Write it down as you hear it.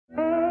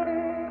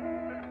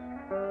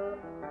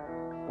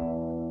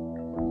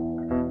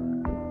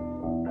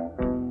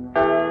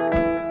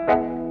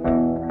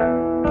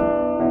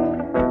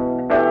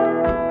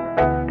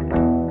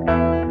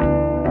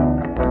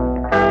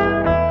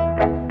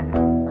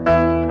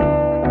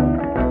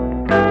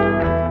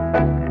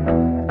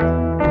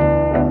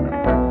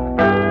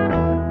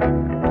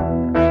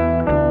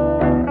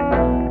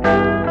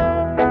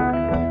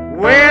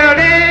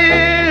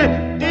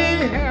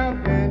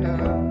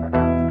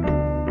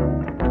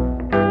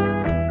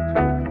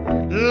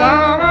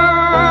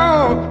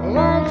long,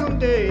 lonesome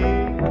day.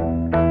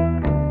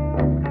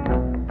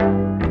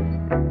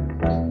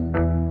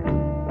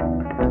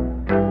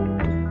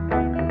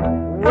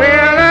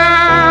 Well,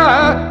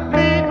 I'll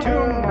be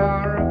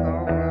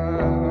tomorrow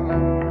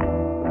gonna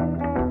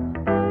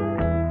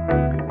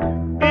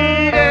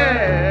be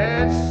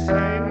that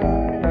same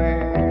old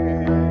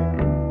way.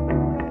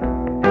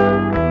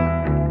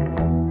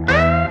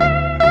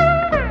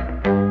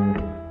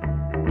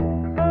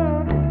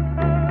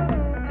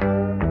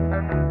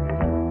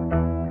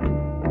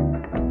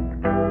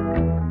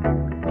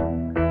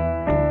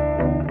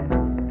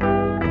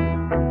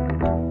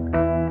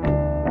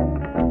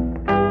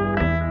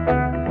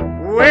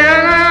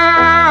 Well,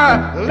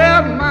 I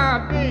left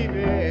my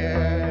baby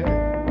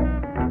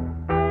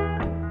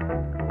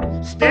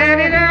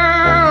standing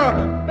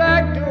out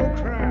back door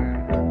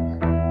crying.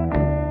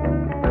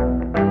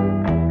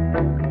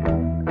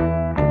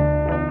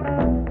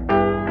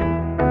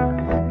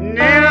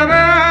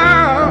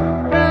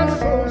 Never felt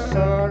so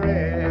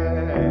sorry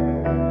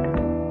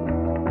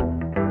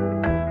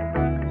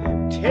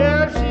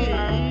till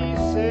she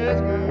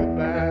says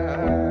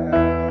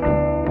goodbye.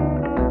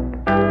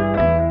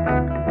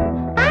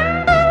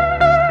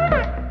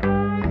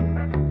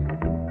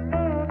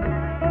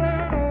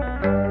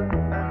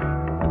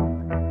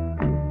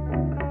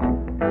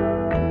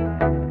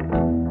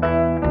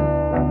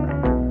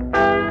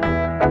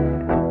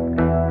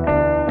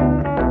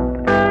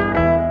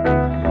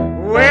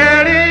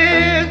 Well,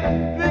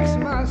 it fix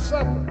my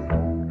supper.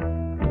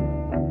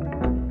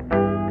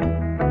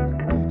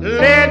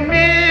 Let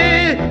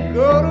me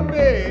go to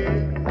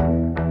bed.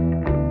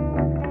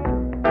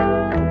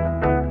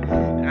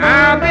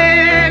 I've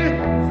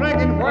been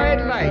drinking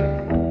white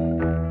light.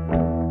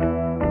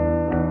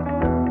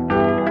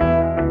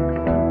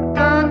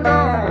 Done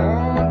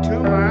gone to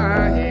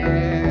my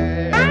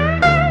head.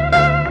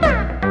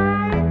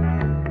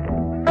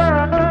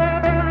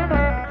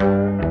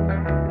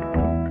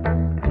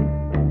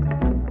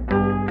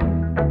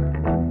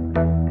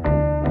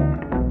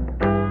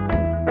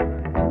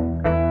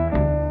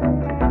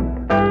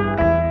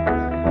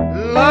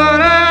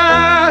 Lord,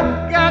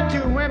 I got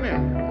two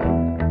women,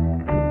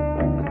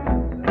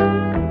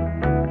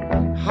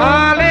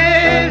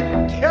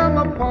 hardly tell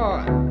them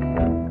apart.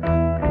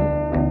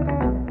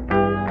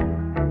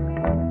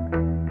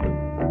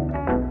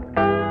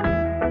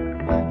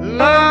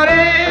 Lord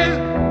is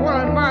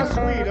one of my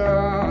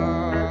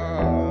sweethearts,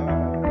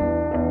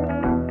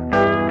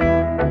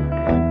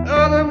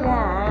 other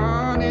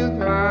one is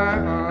my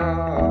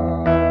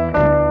heart.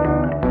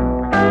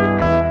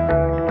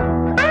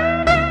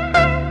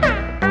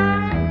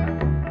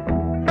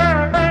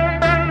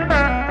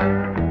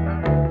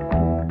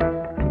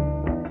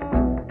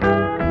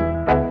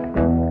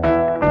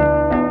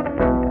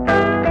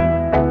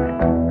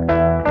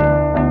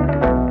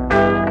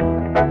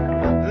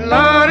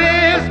 Lord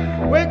is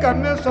wake up,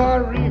 Miss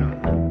Arena.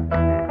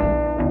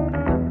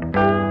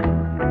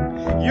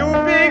 Your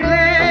big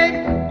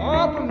leg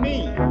off of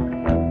me.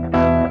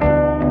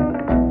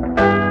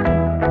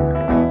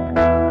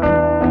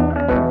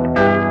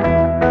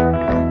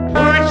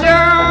 Put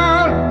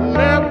your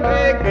left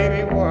leg,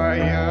 baby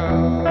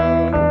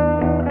warrior,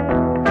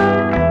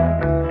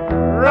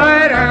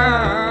 right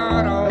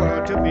out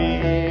ought to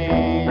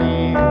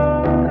be.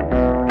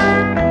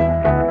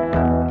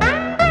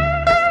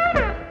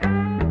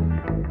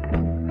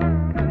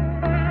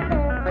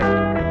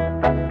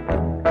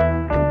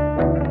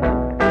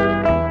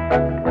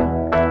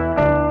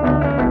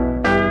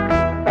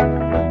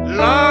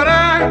 Lord,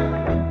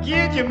 I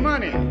give you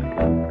money,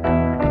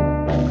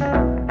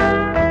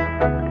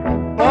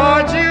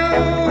 bought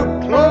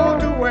you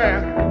clothes to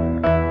wear.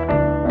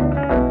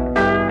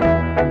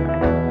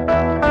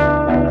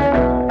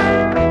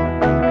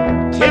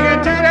 Take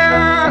it to the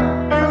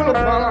beautiful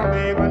parlor,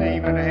 baby, and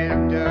even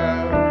hand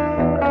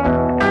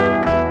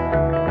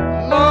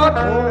Lord,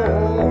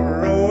 oh,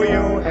 roll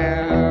your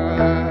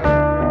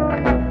hair.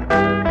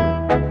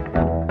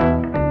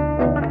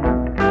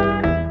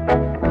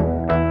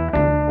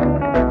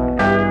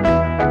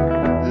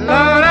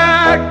 Lord,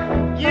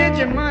 I give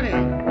you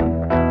money.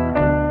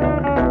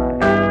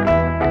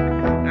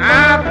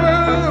 I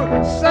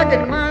feel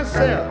second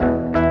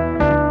myself.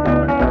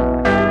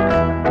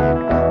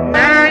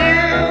 Now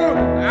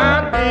you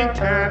out big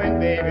timing,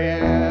 baby,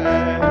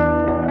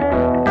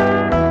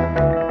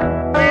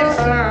 with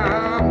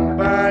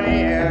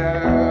somebody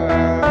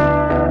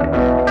else.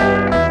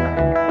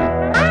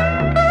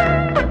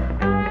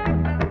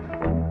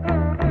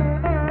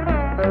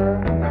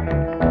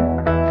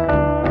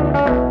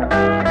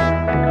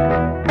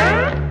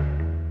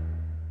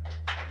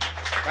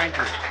 Thank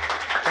you.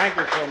 Thank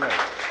you so much.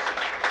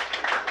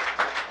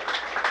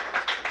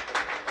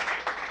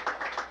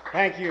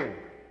 Thank you.